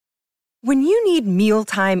When you need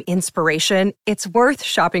mealtime inspiration, it's worth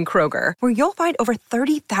shopping Kroger, where you'll find over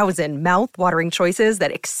 30,000 mouth-watering choices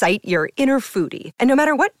that excite your inner foodie. And no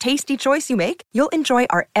matter what tasty choice you make, you'll enjoy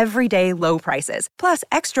our everyday low prices, plus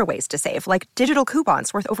extra ways to save, like digital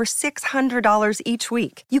coupons worth over $600 each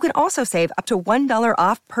week. You can also save up to $1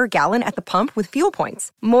 off per gallon at the pump with fuel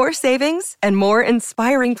points. More savings and more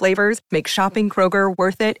inspiring flavors make shopping Kroger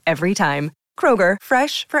worth it every time. Kroger,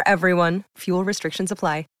 fresh for everyone. Fuel restrictions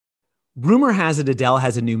apply. Rumor has it Adele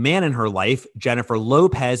has a new man in her life. Jennifer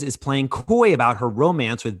Lopez is playing coy about her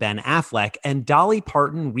romance with Ben Affleck, and Dolly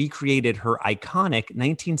Parton recreated her iconic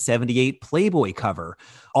 1978 Playboy cover.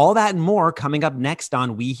 All that and more coming up next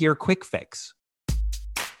on We Hear Quick Fix.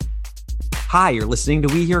 Hi, you're listening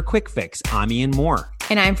to We Hear Quick Fix. I'm Ian Moore.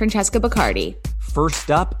 And I'm Francesca Baccardi.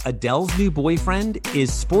 First up, Adele's new boyfriend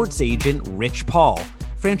is sports agent Rich Paul.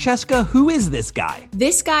 Francesca, who is this guy?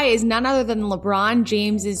 This guy is none other than LeBron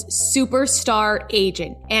James's superstar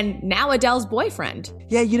agent and now Adele's boyfriend.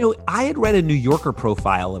 Yeah, I had read a New Yorker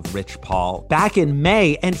profile of Rich Paul back in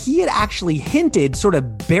May, and he had actually hinted, sort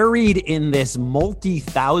of buried in this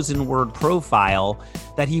multi-thousand-word profile,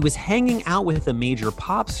 that he was hanging out with a major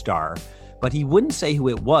pop star, but he wouldn't say who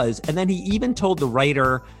it was. And then he even told the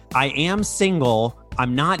writer, I am single,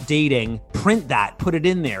 I'm not dating, print that, put it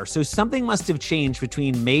in there. So something must have changed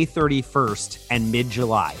between May 31st and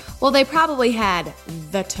mid-July. Well, they probably had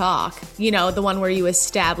the talk, the one where you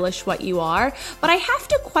establish what you are. But I have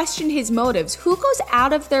to question his motives. Who goes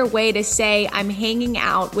out of their way to say I'm hanging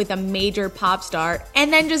out with a major pop star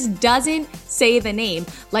and then just doesn't say the name?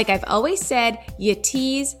 Like I've always said, you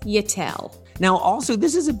tease, you tell. Now, also,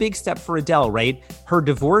 this is a big step for Adele, right? Her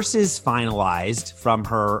divorce is finalized from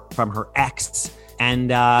her ex,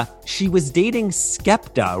 and she was dating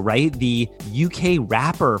Skepta, right? The UK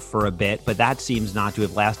rapper for a bit, but that seems not to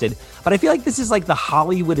have lasted. But I feel like this is like the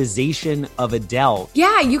Hollywoodization of Adele.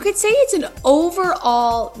 Yeah, you could say it's an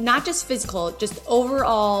overall, not just physical, just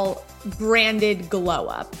overall branded glow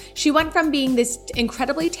up. She went from being this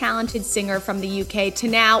incredibly talented singer from the UK to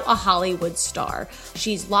now a Hollywood star.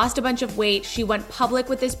 She's lost a bunch of weight. She went public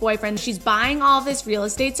with this boyfriend. She's buying all this real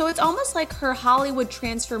estate. So it's almost like her Hollywood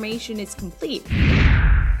transformation is complete.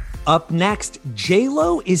 Up next,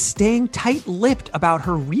 J-Lo is staying tight-lipped about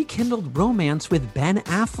her rekindled romance with Ben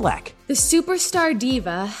Affleck. The superstar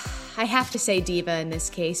diva, I have to say diva in this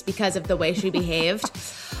case because of the way she behaved,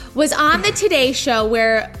 was on the Today Show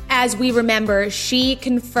where, as we remember, she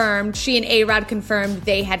and A-Rod confirmed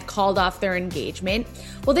they had called off their engagement.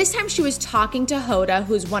 Well, this time she was talking to Hoda,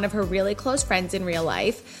 who's one of her really close friends in real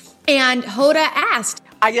life, and Hoda asked,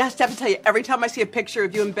 I just have to tell you, every time I see a picture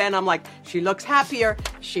of you and Ben, I'm like, she looks happier.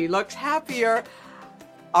 She looks happier.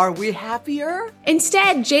 Are we happier?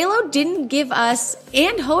 Instead, J-Lo didn't give us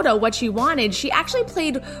and Hoda what she wanted. She actually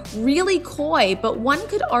played really coy, but one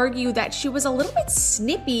could argue that she was a little bit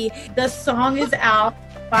snippy. The song is out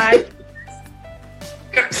 5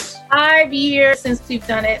 years since we've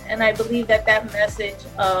done it, and I believe that message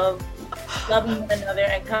of loving one another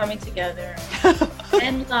and coming together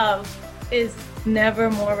and love is never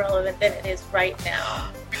more relevant than it is right now.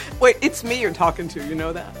 Wait, it's me you're talking to, you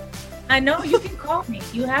know that? I know, you can call me.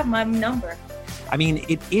 You have my number. I mean,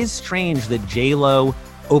 it is strange that J-Lo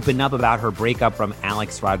opened up about her breakup from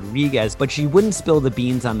Alex Rodriguez, but she wouldn't spill the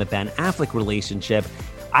beans on the Ben Affleck relationship.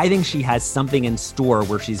 I think she has something in store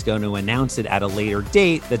where she's going to announce it at a later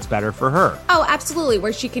date that's better for her. Oh, absolutely,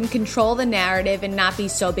 where she can control the narrative and not be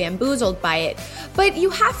so bamboozled by it. But you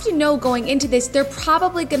have to know going into this, they're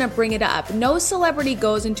probably going to bring it up. No celebrity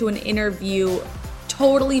goes into an interview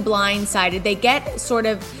totally blindsided. They get sort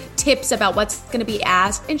of tips about what's going to be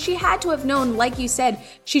asked. And she had to have known, like you said,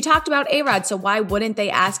 she talked about A-Rod, so why wouldn't they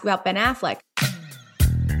ask about Ben Affleck?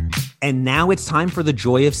 And now it's time for the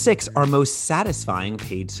Joy of Six, our most satisfying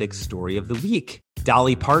Page Six story of the week.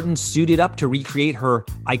 Dolly Parton suited up to recreate her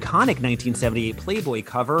iconic 1978 Playboy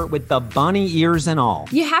cover with the bunny ears and all.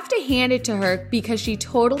 You have to hand it to her because she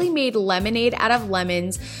totally made lemonade out of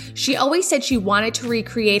lemons. She always said she wanted to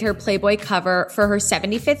recreate her Playboy cover for her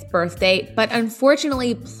 75th birthday, but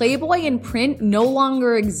unfortunately, Playboy in print no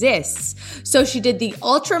longer exists. So she did the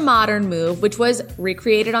ultra-modern move, which was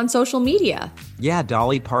recreated on social media. Yeah,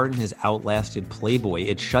 Dolly Parton has outlasted Playboy.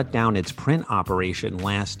 It shut down its print operation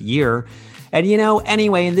last year. And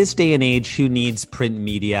anyway, in this day and age, who needs print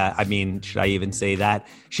media? I mean, should I even say that?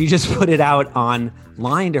 She just put it out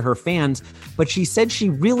online to her fans, but she said she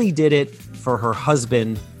really did it for her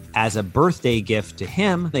husband, as a birthday gift to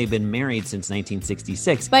him. They've been married since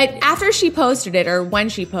 1966. But after she posted it, or when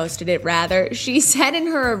she posted it rather, she said in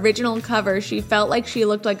her original cover she felt like she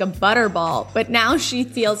looked like a butterball, but now she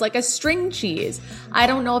feels like a string cheese. I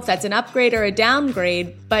don't know if that's an upgrade or a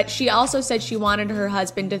downgrade, but she also said she wanted her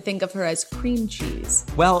husband to think of her as cream cheese.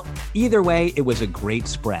 Well, either way, it was a great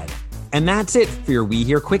spread. And that's it for your We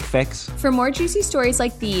Hear Quick Fix. For more juicy stories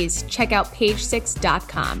like these, check out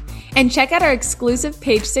page6.com and check out our exclusive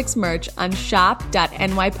Page 6 merch on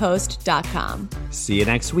shop.nypost.com. See you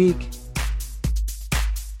next week.